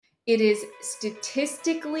It is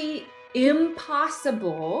statistically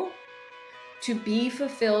impossible to be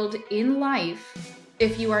fulfilled in life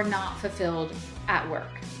if you are not fulfilled at work.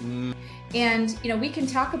 And, we can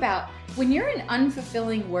talk about when you're in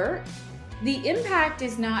unfulfilling work, the impact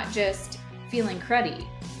is not just feeling cruddy.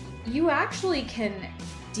 You actually can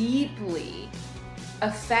deeply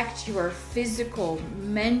affect your physical,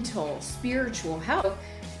 mental, spiritual health.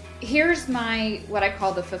 Here's what I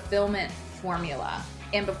call the fulfillment formula.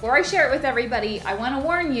 And before I share it with everybody, I want to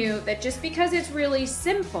warn you that just because it's really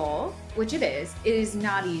simple, which it is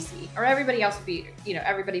not easy, or everybody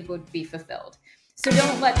would be fulfilled. So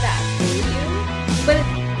don't let that fool you.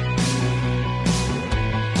 But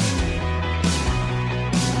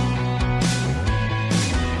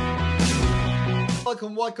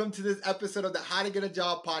Welcome to this episode of the How to Get a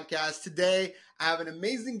Job podcast. Today, I have an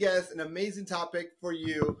amazing guest, an amazing topic for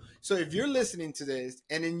you. So if you're listening to this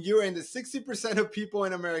and you're in the 60% of people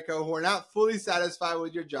in America who are not fully satisfied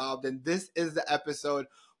with your job, then this is the episode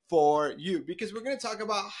for you, because we're going to talk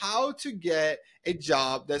about how to get a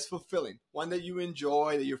job that's fulfilling, one that you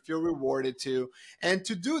enjoy, that you feel rewarded to. And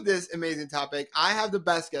to do this amazing topic, I have the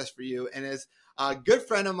best guest for you, and it's a good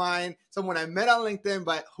friend of mine, someone I met on LinkedIn,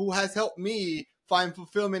 but who has helped me find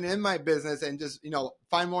fulfillment in my business and just,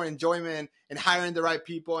 find more enjoyment in hiring the right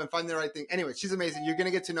people and finding the right thing. Anyway, she's amazing. You're going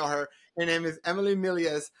to get to know her. Her name is Emily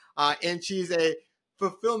Milias, and she's a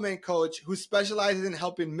fulfillment coach who specializes in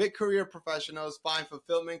helping mid-career professionals find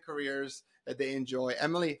fulfillment careers that they enjoy.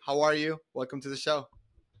 Emily, how are you? Welcome to the show.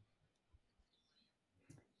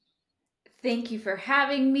 Thank you for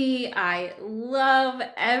having me. I love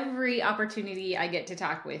every opportunity I get to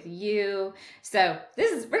talk with you. So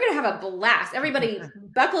we're going to have a blast. Everybody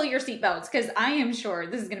buckle your seatbelts, because I am sure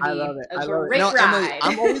this is going to be a great ride. Emily,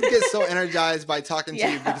 I'm always get so energized by talking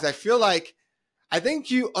to you, because I feel like, I think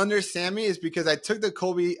you understand me is because I took the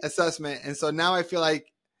Kolbe assessment. And so now I feel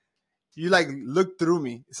like you look through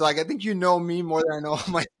me. So I think you know me more than I know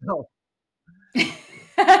myself.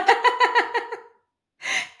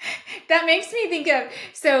 That makes me think of,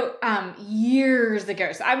 years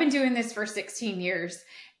ago, so I've been doing this for 16 years,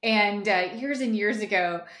 and years and years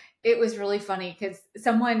ago, it was really funny because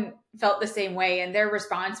someone felt the same way, and their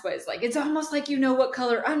response was like, it's almost like you know what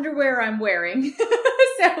color underwear I'm wearing.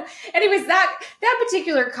 So anyways, that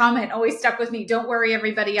particular comment always stuck with me. Don't worry,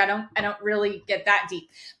 everybody. I don't really get that deep,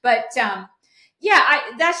 but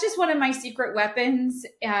that's just one of my secret weapons.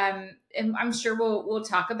 And I'm sure we'll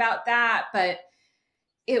talk about that, but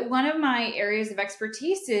one of my areas of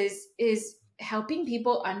expertise is helping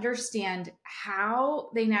people understand how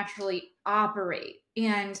they naturally operate.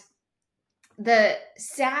 And the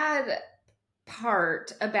sad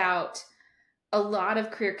part about a lot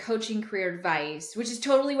of career coaching, career advice, which is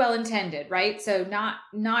totally well-intended, right? So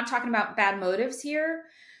not talking about bad motives here,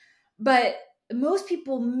 but most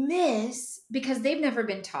people miss, because they've never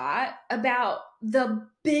been taught about the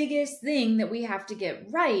biggest thing that we have to get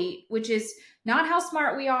right, which is not how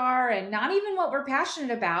smart we are and not even what we're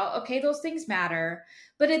passionate about. Okay, those things matter.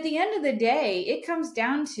 But at the end of the day, it comes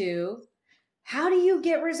down to, how do you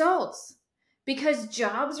get results? Because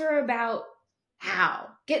jobs are about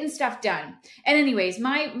getting stuff done. And anyways,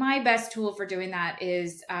 my best tool for doing that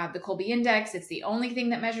is the Kolbe Index. It's the only thing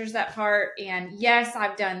that measures that part. And yes,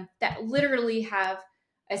 I've done that. Literally have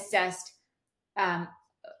assessed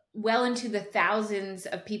well into the thousands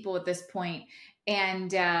of people at this point.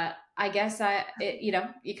 And I guess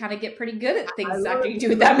you kind of get pretty good at things after you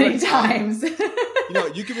do it that many times.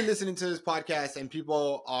 You could be listening to this podcast and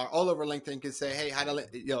people are all over LinkedIn can say, hey,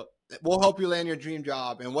 we'll help you land your dream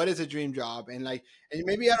job. And what is a dream job? And and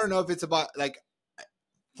maybe, I don't know if it's about,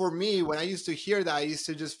 for me, when I used to hear that, I used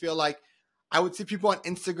to just feel like I would see people on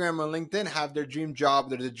Instagram or LinkedIn have their dream job,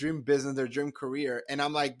 their dream business, their dream career. And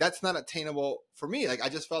I'm like, that's not attainable for me. I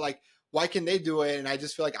just felt like, why can they do it? And I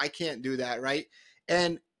just feel like I can't do that. Right.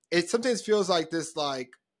 And it sometimes feels like this,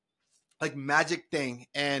 like magic thing.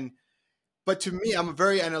 But to me, I'm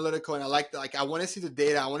very analytical, and I I want to see the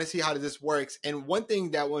data. I want to see how this works. And one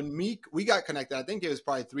thing that when we got connected, I think it was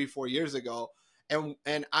probably 3-4 years ago. And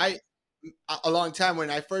a long time, when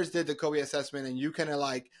I first did the Kolbe assessment, and you kind of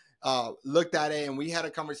looked at it, and we had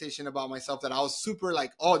a conversation about myself that I was super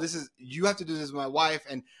you have to do this with my wife.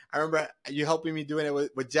 And I remember you helping me doing it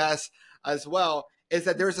with Jess as well, is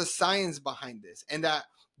that there's a science behind this, and that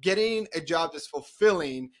getting a job that's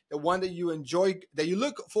fulfilling, the one that you enjoy, that you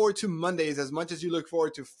look forward to Mondays as much as you look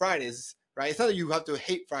forward to Fridays, right? It's not that you have to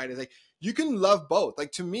hate Fridays. You can love both.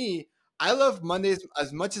 To me, I love Mondays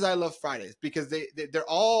as much as I love Fridays, because they're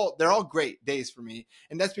all great days for me.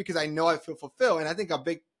 And that's because I know I feel fulfilled. And I think a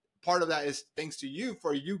big part of that is thanks to you,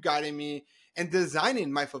 for you guiding me and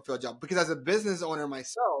designing my fulfilled job. Because as a business owner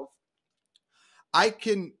myself, I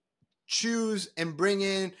can choose and bring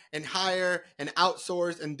in and hire and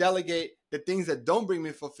outsource and delegate the things that don't bring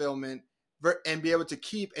me fulfillment, and be able to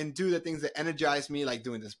keep and do the things that energize me, like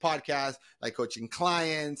doing this podcast, like coaching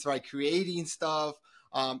clients, right, creating stuff.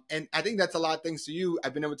 And I think that's a lot of things to you.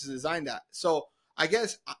 I've been able to design that. So I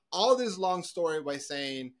guess all this long story by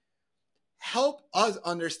saying, help us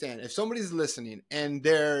understand if somebody's listening and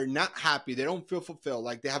they're not happy, they don't feel fulfilled,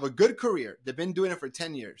 like they have a good career, they've been doing it for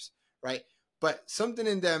 10 years, right? But something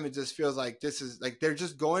in them, it just feels like this is like they're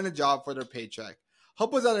just going a job for their paycheck.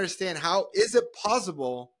 Help us understand, how is it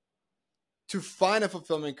possible to find a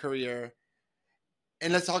fulfillment career?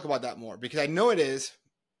 And let's talk about that more, because I know it is.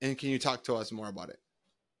 And can you talk to us more about it?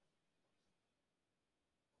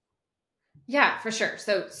 Yeah, for sure.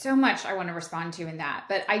 So much I want to respond to in that.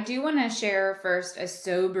 But I do want to share first a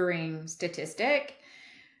sobering statistic.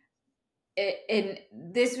 And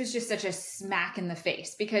this was just such a smack in the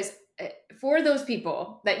face, because for those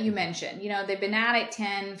people that you mentioned, they've been at it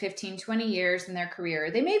 10, 15, 20 years in their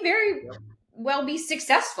career. They may very well be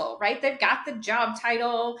successful, right? They've got the job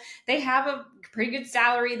title, they have a pretty good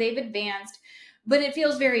salary, they've advanced, but it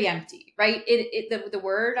feels very empty, right? The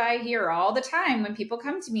word I hear all the time when people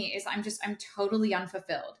come to me is I'm totally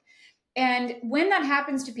unfulfilled. And when that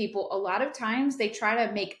happens to people, a lot of times they try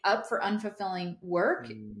to make up for unfulfilling work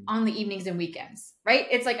on the evenings and weekends, right?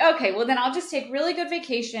 It's like, okay, well then I'll just take really good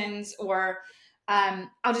vacations, or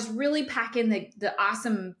I'll just really pack in the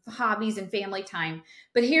awesome hobbies and family time.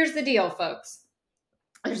 But here's the deal, folks.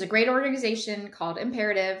 There's a great organization called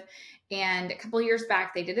Imperative, and a couple of years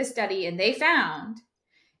back, they did a study and they found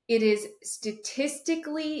it is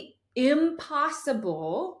statistically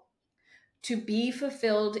impossible to be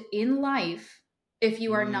fulfilled in life if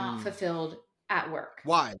you are not fulfilled at work.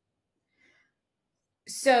 Why?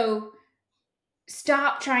 So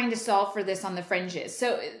stop trying to solve for this on the fringes.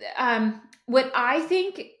 So what I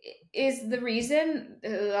think is the reason,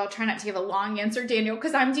 I'll try not to give a long answer, Daniel,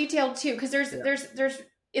 because I'm detailed too, because there's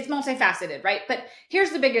it's multifaceted, right? But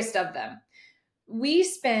here's the biggest of them. We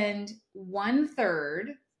spend 1/3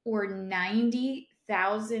 or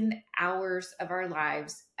 90,000 hours of our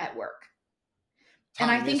lives at work. Time.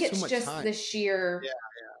 And I think it's just time. The sheer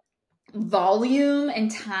volume and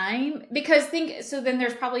time, because then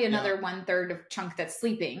there's probably another 1/3 of chunk that's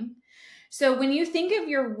sleeping. So when you think of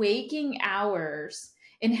your waking hours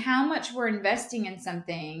and how much we're investing in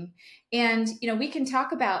something, and we can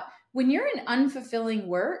talk about when you're in unfulfilling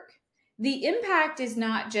work, the impact is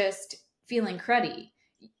not just feeling cruddy.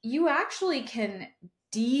 You actually can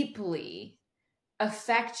deeply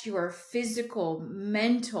affect your physical,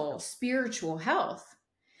 mental, spiritual health.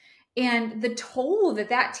 And the toll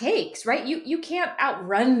that takes, right? You can't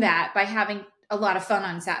outrun that by having a lot of fun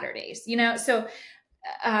on Saturdays, So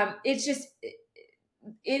it's just,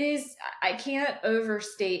 it is, I can't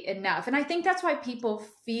overstate enough. And I think that's why people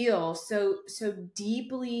feel so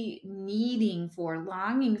deeply longing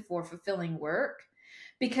for fulfilling work,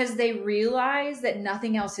 because they realize that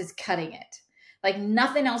nothing else is cutting it. Like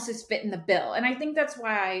nothing else is fitting the bill. And I think that's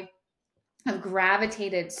why I've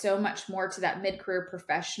gravitated so much more to that mid-career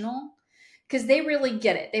professional, because they really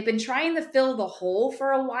get it. They've been trying to fill the hole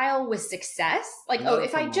for a while with success. Like,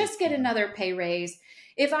 if I just get another pay raise,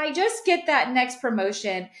 if I just get that next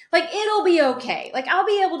promotion, like it'll be okay. Like I'll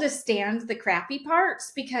be able to stand the crappy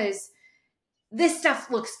parts because this stuff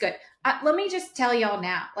looks good. Let me just tell y'all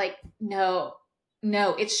now, like, no,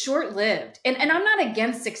 it's short-lived. And I'm not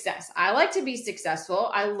against success. I like to be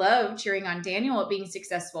successful. I love cheering on Daniel at being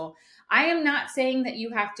successful. I am not saying that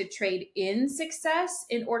you have to trade in success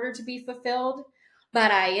in order to be fulfilled,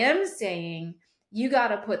 but I am saying you got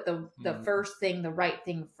to put the first thing, the right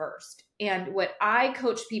thing first. And what I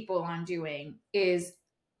coach people on doing is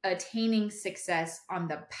attaining success on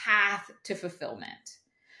the path to fulfillment,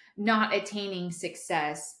 not attaining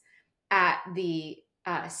success at the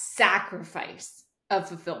sacrifice of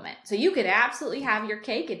fulfillment. So you could absolutely have your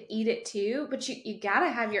cake and eat it too, but you got to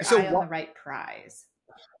have your eye on the right prize.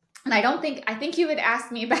 And I think you had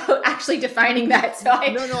asked me about actually defining that. So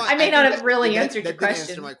I may not have really answered your question. That didn't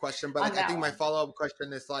answer my question, but I think my follow-up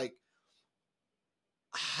question is like,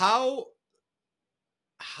 how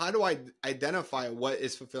do I identify what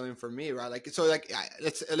is fulfilling for me, right? Like, so like,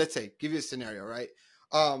 let's say, give you a scenario, right?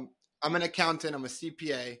 I'm an accountant, I'm a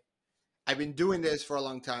CPA. I've been doing this for a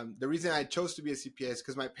long time. The reason I chose to be a CPA is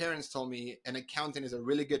because my parents told me an accountant is a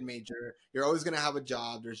really good major. You're always going to have a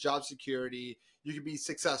job. There's job security. You can be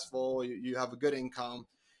successful. You have a good income.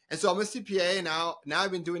 And so I'm a CPA now. Now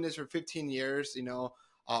I've been doing this for 15 years,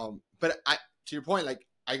 But to your point, like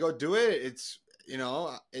I go do it.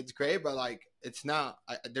 it's great, but like, it's not,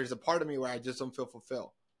 there's a part of me where I just don't feel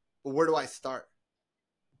fulfilled. But where do I start?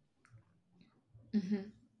 Mm-hmm.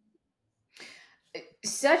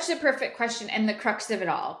 Such a perfect question, and the crux of it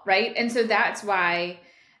all, right? And so that's why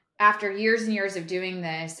after years and years of doing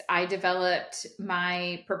this, I developed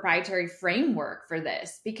my proprietary framework for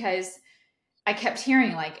this, because I kept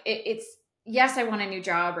hearing like it's yes, I want a new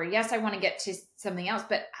job, or yes, I want to get to something else,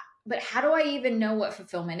 but how do I even know what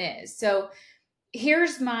fulfillment is? So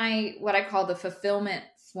here's my what I call the fulfillment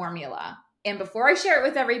formula. And before I share it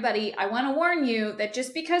with everybody, I want to warn you that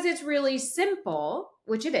just because it's really simple,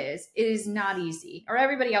 which it is not easy, or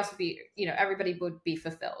everybody else would be, everybody would be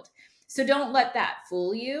fulfilled. So don't let that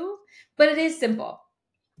fool you, but it is simple.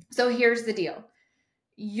 So here's the deal.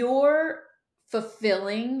 Your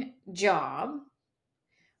fulfilling job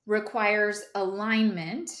requires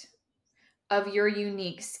alignment of your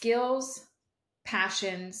unique skills,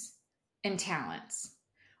 passions, and talents.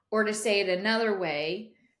 Or to say it another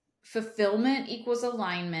way, fulfillment equals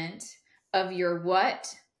alignment of your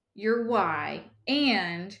what, your why,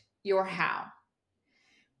 and your how.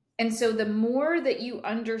 And so the more that you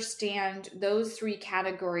understand those three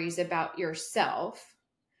categories about yourself,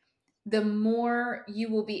 the more you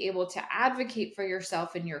will be able to advocate for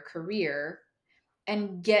yourself in your career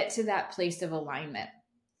and get to that place of alignment.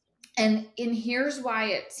 And here's why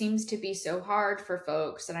it seems to be so hard for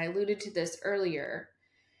folks, and I alluded to this earlier.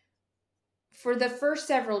 For the first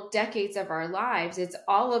several decades of our lives, it's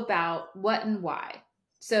all about what and why.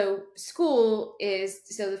 So school is,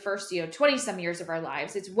 so the first, 20 some years of our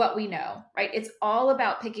lives, it's what we know, right? It's all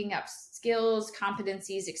about picking up skills,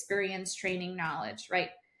 competencies, experience, training, knowledge, right?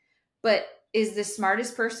 But is the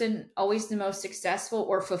smartest person always the most successful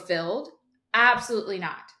or fulfilled? Absolutely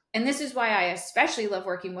not. And this is why I especially love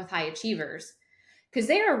working with high achievers, because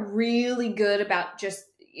they are really good about just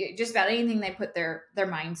about anything they put their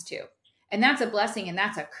minds to. And that's a blessing and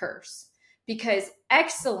that's a curse, because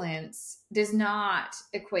excellence does not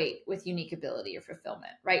equate with unique ability or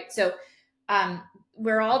fulfillment, right? So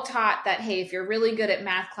we're all taught that, hey, if you're really good at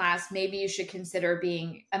math class, maybe you should consider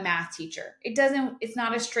being a math teacher. It's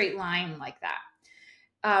not a straight line like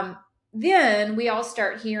that. Then we all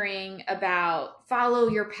start hearing about follow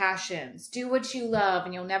your passions, do what you love,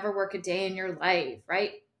 and you'll never work a day in your life,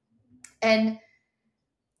 right? And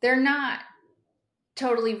they're not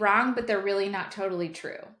totally wrong, but they're really not totally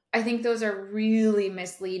true. I think those are really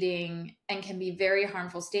misleading and can be very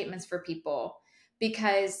harmful statements for people,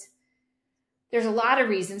 because there's a lot of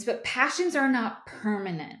reasons, but passions are not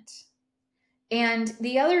permanent. And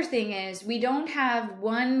the other thing is, we don't have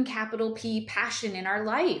one capital P passion in our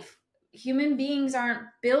life. Human beings aren't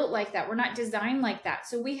built like that. We're not designed like that.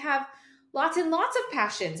 So we have lots and lots of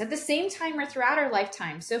passions at the same time or throughout our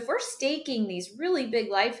lifetime. So if we're staking these really big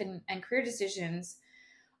life and career decisions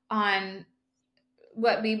on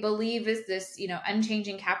what we believe is this,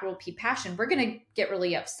 unchanging capital P passion, we're going to get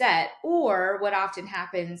really upset. Or what often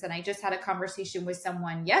happens, and I just had a conversation with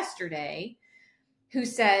someone yesterday who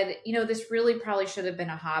said, this really probably should have been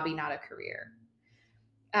a hobby, not a career.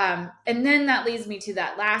 And then that leads me to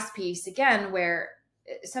that last piece again, where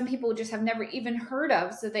some people just have never even heard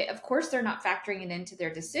of. So of course, they're not factoring it into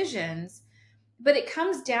their decisions, but it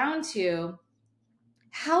comes down to,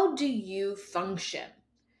 how do you function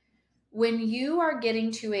when you are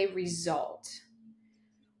getting to a result?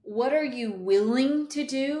 What are you willing to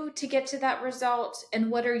do to get to that result? And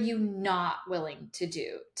what are you not willing to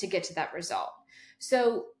do to get to that result?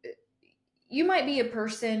 So you might be a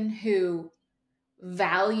person who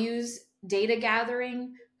values data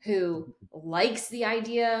gathering, who likes the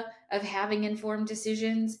idea of having informed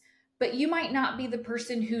decisions, but you might not be the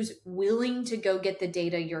person who's willing to go get the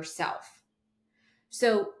data yourself.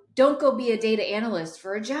 So don't go be a data analyst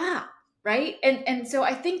for a job, right? And so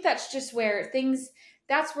I think that's just where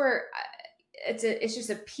that's where it's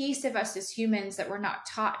just a piece of us as humans that we're not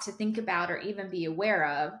taught to think about or even be aware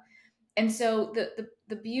of. And so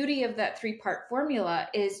the beauty of that 3-part formula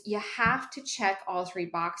is you have to check all 3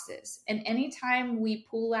 boxes. And anytime we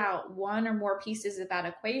pull out one or more pieces of that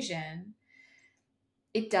equation,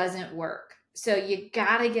 it doesn't work. So you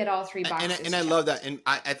got to get all 3 boxes. And I love that. And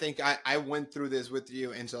I think I went through this with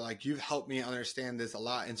you. And so like, you've helped me understand this a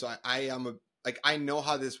lot. And so I am I know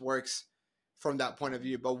how this works from that point of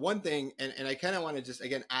view. But one thing, and I kind of want to just,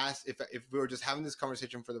 again, ask if we were just having this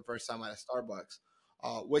conversation for the first time at a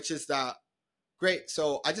Starbucks, which is that, great.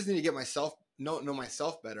 So I just need to get myself, know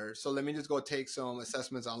myself better. So let me just go take some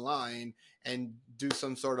assessments online and do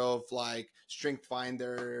some sort of like Strength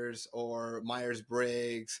Finders or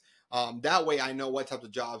Myers-Briggs. That way I know what types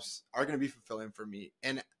of jobs are going to be fulfilling for me.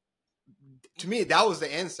 And to me, that was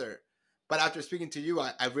the answer. But after speaking to you,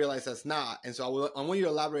 I realized that's not. And so I want you to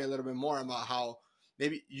elaborate a little bit more about how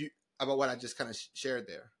maybe about what I just kind of shared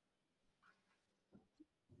there.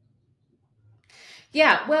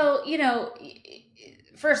 Yeah, well,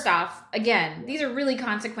 first off, again, these are really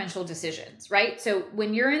consequential decisions, right? So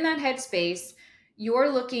when you're in that headspace, you're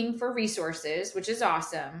looking for resources, which is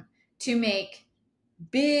awesome, to make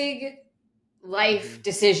big life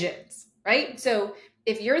decisions, right? So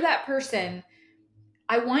if you're that person,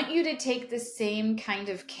 I want you to take the same kind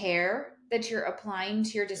of care that you're applying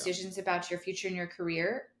to your decisions about your future and your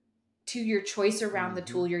career to your choice around the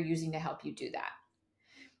tool you're using to help you do that.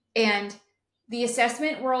 And the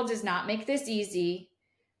assessment world does not make this easy.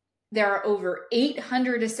 There are over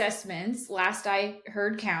 800 assessments, last I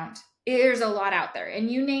heard count. There's a lot out there.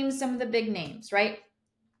 And you name some of the big names, right?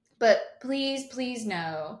 But please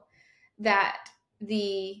know that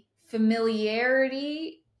the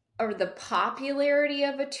familiarity or the popularity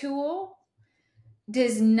of a tool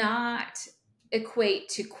does not equate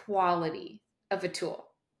to quality of a tool.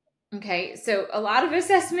 Okay, so a lot of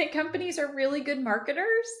assessment companies are really good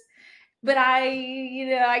marketers, but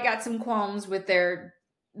I got some qualms with their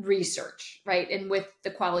research, right? And with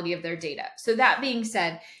the quality of their data. So that being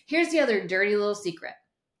said, here's the other dirty little secret.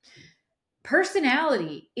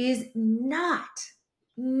 Personality is not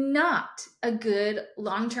a good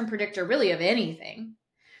long-term predictor really of anything,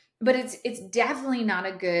 but it's definitely not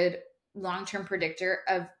a good long-term predictor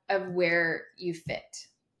of where you fit.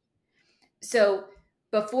 So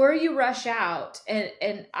before you rush out,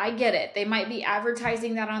 and I get it, they might be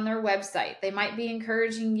advertising that on their website. They might be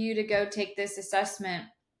encouraging you to go take this assessment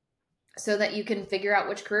so that you can figure out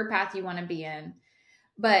which career path you want to be in.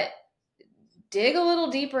 But dig a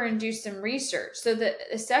little deeper and do some research. So the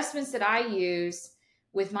assessments that I use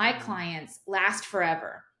with my clients last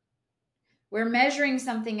forever. We're measuring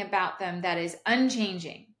something about them that is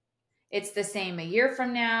unchanging. It's the same a year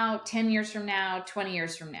from now, 10 years from now, 20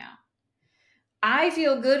 years from now. I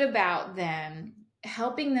feel good about them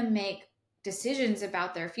helping them make decisions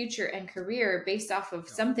about their future and career based off of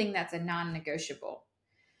something that's a non-negotiable.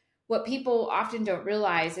 What people often don't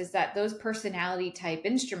realize is that those personality type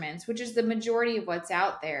instruments, which is the majority of what's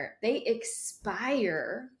out there, they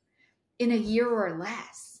expire in a year or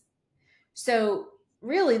less. So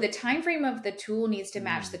really the time frame of the tool needs to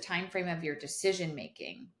match the time frame of your decision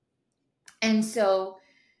making. And so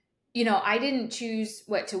I didn't choose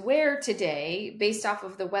what to wear today based off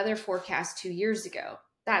of the weather forecast 2 years ago.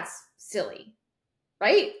 That's silly,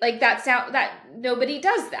 right? Like that nobody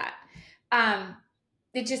does that.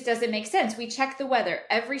 It just doesn't make sense. We check the weather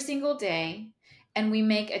every single day and we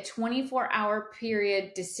make a 24-hour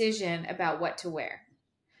period decision about what to wear.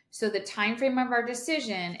 So the time frame of our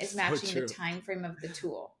decision is matching the time frame of the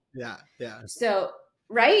tool. Yeah. So,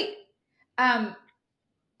 right? And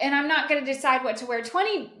I'm not going to decide what to wear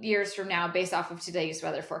 20 years from now based off of today's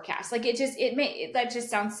weather forecast. Like that just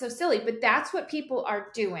sounds so silly, but that's what people are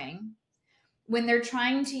doing when they're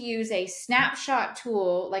trying to use a snapshot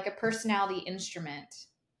tool like a personality instrument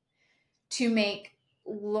to make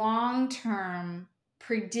long-term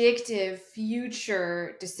predictive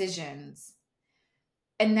future decisions.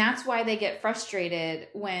 And that's why they get frustrated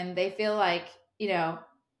when they feel like,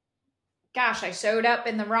 gosh, I showed up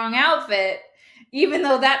in the wrong outfit, even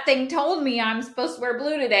though that thing told me I'm supposed to wear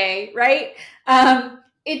blue today, right?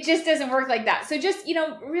 It just doesn't work like that. So just,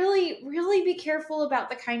 really, really be careful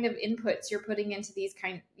about the kind of inputs you're putting into these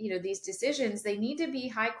these decisions. They need to be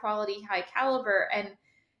high quality, high caliber. And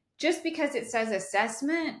just because it says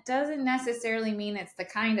assessment doesn't necessarily mean it's the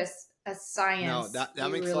kind of a science. No,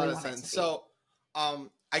 that makes really a lot of sense. So,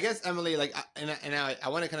 I guess Emily, like, I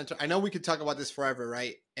want to kind of, I know we could talk about this forever,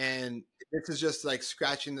 right? And this is just like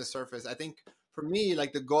scratching the surface. I think for me,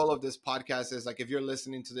 like the goal of this podcast is like, if you're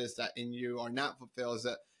listening to this and you are not fulfilled, is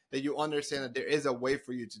that you understand that there is a way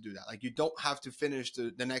for you to do that. Like you don't have to finish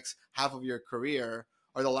the next half of your career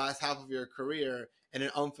or the last half of your career in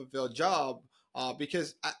an unfulfilled job.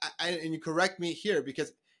 Because and you correct me here,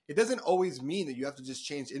 because it doesn't always mean that you have to just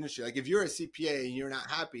change industry. Like if you're a CPA and you're not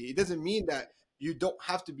happy, it doesn't mean that you don't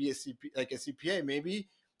have to be a CPA. Maybe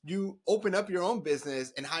you open up your own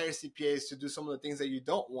business and hire CPAs to do some of the things that you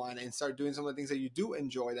don't want and start doing some of the things that you do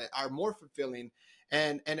enjoy that are more fulfilling.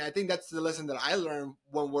 And I think that's the lesson that I learned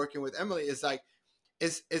when working with Emily is like,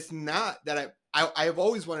 it's not that I've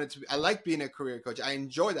always wanted to be, I like being a career coach. I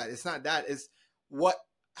enjoy that. It's not that. It's what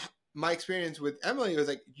my experience with Emily was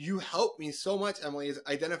like, you helped me so much, Emily, is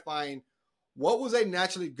identifying what was I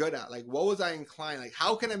naturally good at? Like, what was I inclined? Like,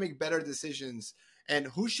 how can I make better decisions? And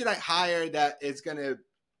who should I hire that is going to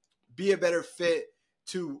be a better fit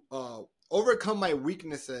to overcome my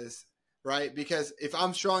weaknesses right? Because if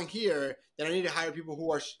I'm strong here, then I need to hire people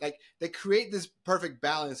who are like, they create this perfect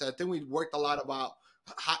balance. I think we worked a lot about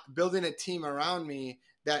building a team around me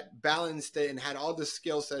that balanced it and had all the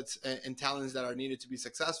skill sets and talents that are needed to be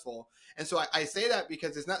successful. And so I say that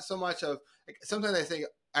because it's not so much of like, sometimes I think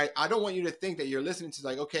I don't want you to think that you're listening to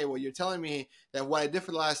like, okay, well, you're telling me that what I did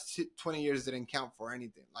for the last 20 years didn't count for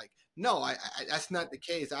anything. Like, no, that's not the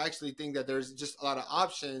case. I actually think that there's just a lot of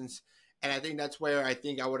options. And I think that's where I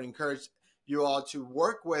think I would encourage you all to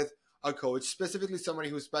work with a coach, specifically somebody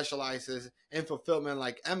who specializes in fulfillment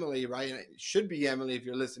like Emily, right? And it should be Emily if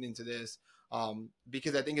you're listening to this,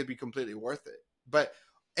 because I think it'd be completely worth it. But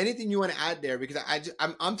anything you want to add there? Because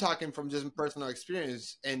I'm talking from just personal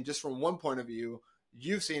experience and just from one point of view.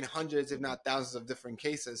 You've seen hundreds, if not thousands, of different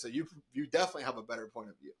cases, so you definitely have a better point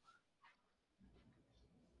of view.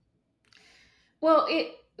 Well,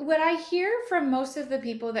 what I hear from most of the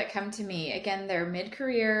people that come to me, again, they're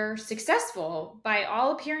mid-career, successful by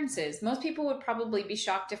all appearances. Most people would probably be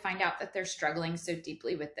shocked to find out that they're struggling so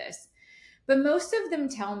deeply with this. But most of them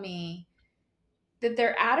tell me that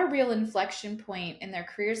they're at a real inflection point in their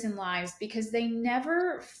careers and lives because they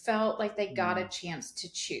never felt like they got a chance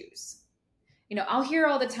to choose. You know, I'll hear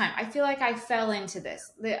all the time, I feel like I fell into this.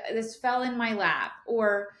 This fell in my lap,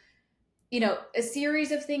 or you know, a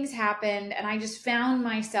series of things happened and I just found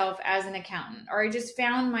myself as an accountant, or I just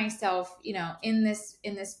found myself, you know, in this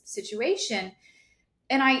situation.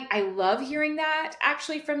 And I love hearing that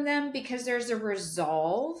actually from them, because there's a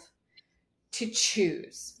resolve to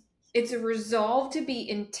choose. It's a resolve to be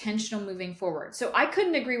intentional moving forward. So I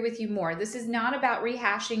couldn't agree with you more. This is not about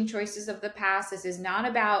rehashing choices of the past. This is not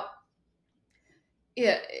about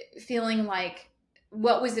feeling like,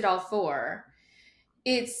 what was it all for?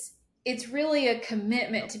 It's really a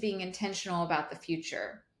commitment to being intentional about the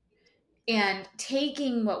future and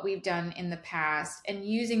taking what we've done in the past and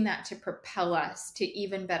using that to propel us to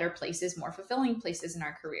even better places, more fulfilling places in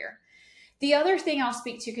our career. The other thing I'll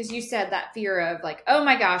speak to, because you said that fear of like, oh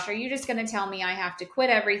my gosh, are you just going to tell me I have to quit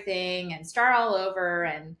everything and start all over?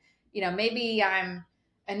 And, you know, maybe I'm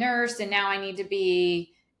a nurse and now I need to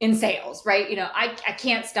be in sales, right? You know, I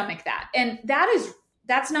can't stomach that. And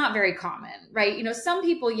that's not very common, right? You know, some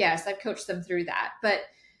people, yes, I've coached them through that. But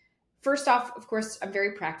first off, of course, I'm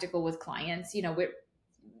very practical with clients. You know,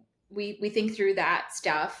 we think through that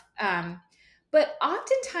stuff. But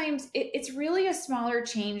oftentimes it's really a smaller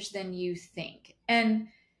change than you think. And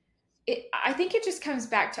I think it just comes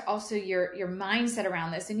back to also your mindset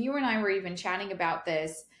around this. And you and I were even chatting about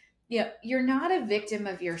this. You know, you're not a victim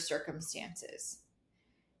of your circumstances.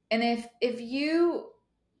 And if you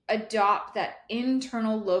adopt that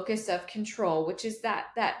internal locus of control, which is that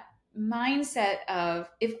mindset of,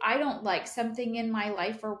 if I don't like something in my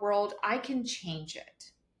life or world, I can change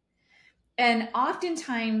it. And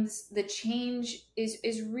oftentimes the change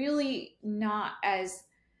is really not as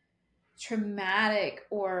traumatic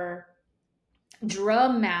or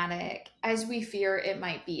dramatic as we fear it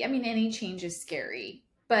might be. I mean, any change is scary,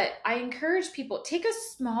 but I encourage people, take a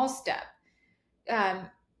small step.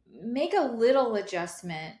 Make a little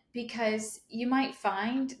adjustment, because you might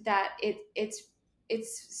find that it's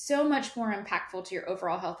so much more impactful to your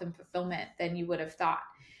overall health and fulfillment than you would have thought.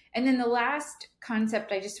 And then the last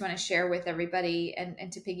concept I just want to share with everybody,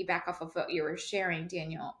 and to piggyback off of what you were sharing,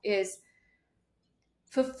 Daniel, is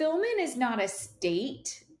fulfillment is not a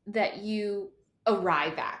state that you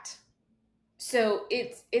arrive at. So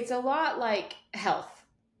it's a lot like health.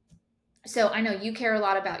 So I know you care a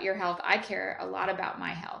lot about your health. I care a lot about my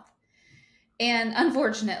health. And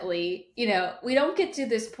unfortunately, you know, we don't get to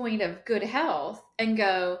this point of good health and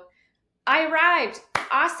go, I arrived.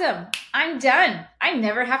 Awesome. I'm done. I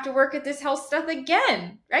never have to work at this health stuff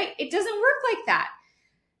again, right? It doesn't work like that.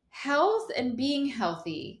 Health and being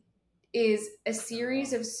healthy is a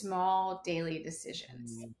series of small daily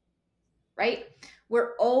decisions, right?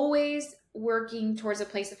 We're always working towards a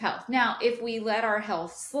place of health. Now, if we let our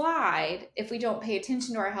health slide, if we don't pay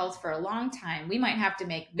attention to our health for a long time, we might have to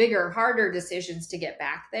make bigger, harder decisions to get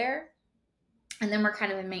back there. And then we're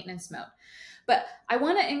kind of in maintenance mode. But I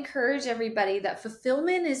want to encourage everybody that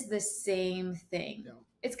fulfillment is the same thing. Yeah.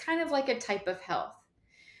 It's kind of like a type of health.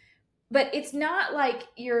 But it's not like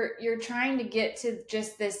you're trying to get to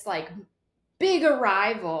just this like big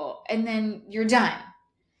arrival and then you're done.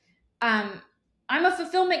 I'm a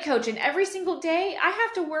fulfillment coach, and every single day I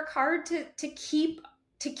have to work hard to keep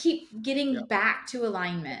getting back to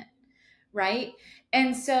alignment, right?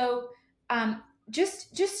 And so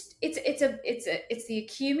just it's the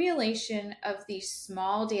accumulation of these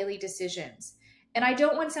small daily decisions. And I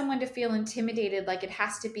don't want someone to feel intimidated like it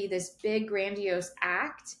has to be this big grandiose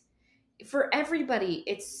act. for everybody,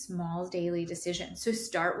 it's small daily decisions. So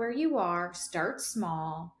start where you are, start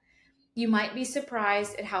small. You might be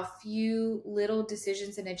surprised at how few little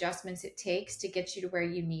decisions and adjustments it takes to get you to where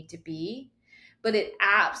you need to be. But it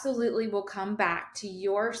absolutely will come back to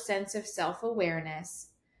your sense of self awareness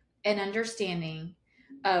and understanding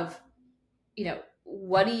of,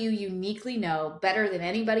 what do you uniquely know better than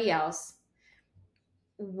anybody else?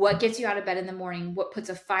 What gets you out of bed in the morning? What puts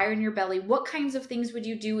a fire in your belly? What kinds of things would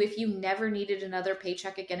you do if you never needed another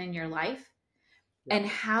paycheck again in your life? Yeah. And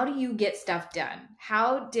how do you get stuff done?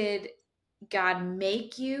 How did God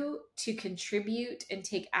make you to contribute and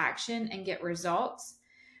take action and get results?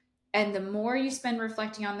 And the more you spend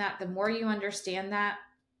reflecting on that, the more you understand that,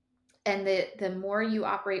 and the more you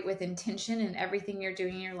operate with intention in everything you're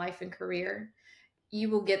doing in your life and career, you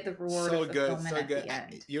will get the reward So of good, fulfillment so at good. the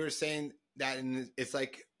end. You were saying that, and it's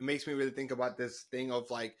like it makes me really think about this thing of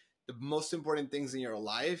like the most important things in your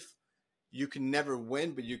life. You can never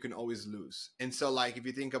win, but you can always lose. And so, like, if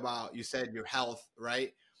you think about, you said your health,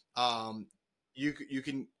 right? Um, you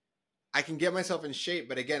can, I can get myself in shape,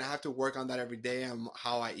 but again, I have to work on that every day and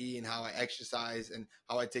how I eat and how I exercise and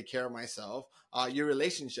how I take care of myself. Your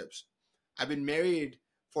relationships. I've been married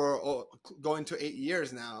for going to 8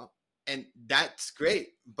 years now, and that's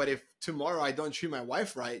great. But if tomorrow I don't treat my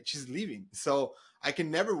wife right, she's leaving. So I can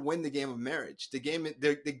never win the game of marriage. The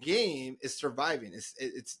game is surviving.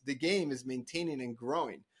 It's the game is maintaining and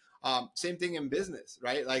growing. Same thing in business,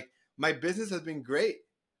 right? Like my business has been great,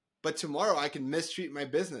 but tomorrow I can mistreat my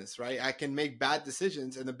business, right? I can make bad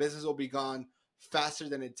decisions and the business will be gone faster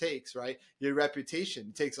than it takes, right? Your reputation,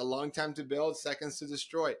 it takes a long time to build, seconds to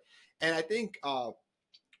destroy. And I think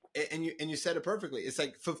and you said it perfectly. It's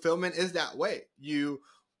like fulfillment is that way. You,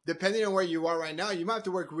 depending on where you are right now, you might have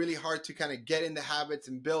to work really hard to kind of get in the habits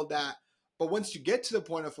and build that. But once you get to the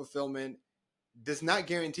point of fulfillment, does not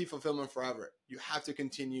guarantee fulfillment forever. You have to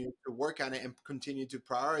continue to work on it and continue to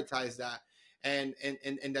prioritize that. And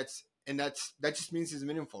that just means it's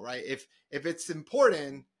meaningful, right? If it's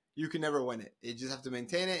important, you can never win it. You just have to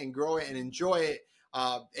maintain it and grow it and enjoy it.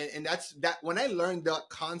 And that's that. When I learned that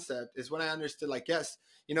concept, is when I understood, like, yes,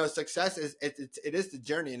 success is it is the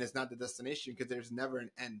journey and it's not the destination, because there's never an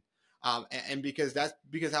end. And because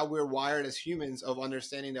how we're wired as humans, of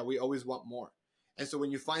understanding that we always want more. And so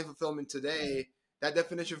when you find fulfillment today, that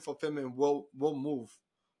definition of fulfillment will move,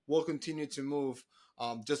 will continue to move,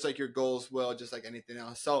 just like your goals will, just like anything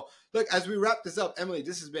else. So look, as we wrap this up, Emily,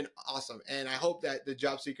 this has been awesome. And I hope that the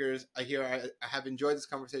job seekers I have enjoyed this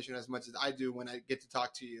conversation as much as I do when I get to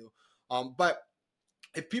talk to you. But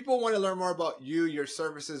if people want to learn more about you, your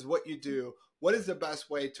services, what you do, what is the best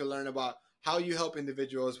way to learn about how you help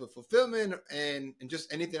individuals with fulfillment and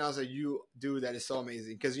just anything else that you do that is so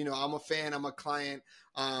amazing? Because, I'm a fan, I'm a client,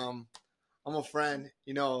 I'm a friend,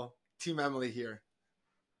 Team Emily here.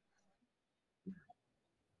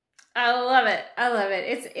 I love it. I love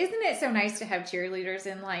it. Isn't it so nice to have cheerleaders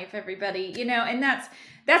in life, everybody? And that's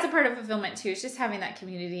a part of fulfillment too. It's just having that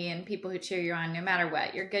community and people who cheer you on no matter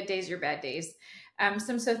what, your good days, your bad days.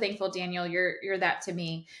 So I'm so thankful, Daniel, you're that to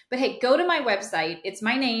me. But hey, go to my website. It's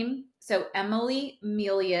my name. So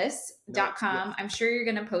emilymelius.com. Yes. I'm sure you're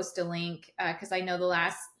gonna post a link because I know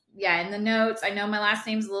in the notes, I know my last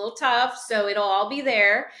name's a little tough, so it'll all be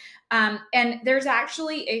there. And there's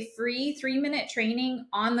actually a free 3-minute training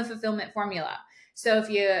on the fulfillment formula. So if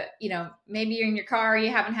maybe you're in your car,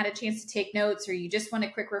 you haven't had a chance to take notes, or you just want a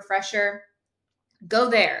quick refresher, go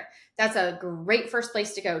there. That's a great first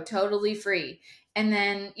place to go, totally free. And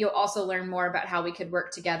then you'll also learn more about how we could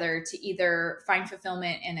work together to either find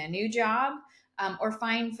fulfillment in a new job, or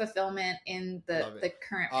find fulfillment in the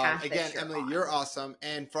current path. Again, Emily, you're awesome.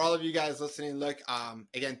 And for all of you guys listening, look,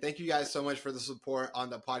 again, thank you guys so much for the support on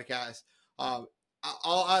the podcast. I'll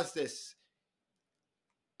ask this.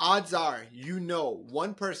 Odds are,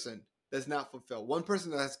 one person that's not fulfilled, one person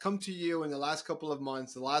that has come to you in the last couple of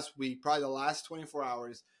months, the last week, probably the last 24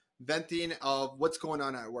 hours, venting of what's going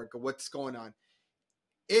on at work or what's going on.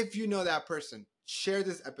 If you know that person, share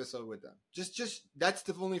this episode with them. Just that's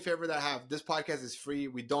the only favor that I have. This podcast is free.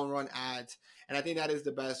 We don't run ads. And I think that is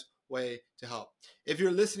the best way to help. If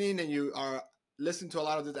you're listening and you are listening to a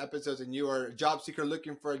lot of these episodes and you are a job seeker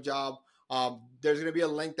looking for a job, there's going to be a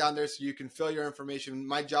link down there so you can fill your information.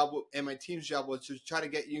 My job and my team's job was to try to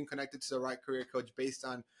get you connected to the right career coach based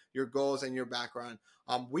on your goals and your background.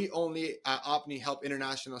 We only at OPNI help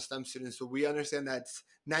international STEM students, so we understand that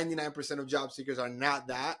 99% of job seekers are not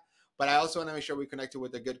that. But I also want to make sure we connect you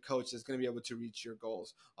with a good coach that's going to be able to reach your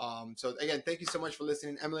goals. So again, thank you so much for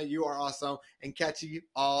listening. Emily, you are awesome, and catch you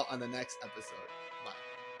all on the next episode.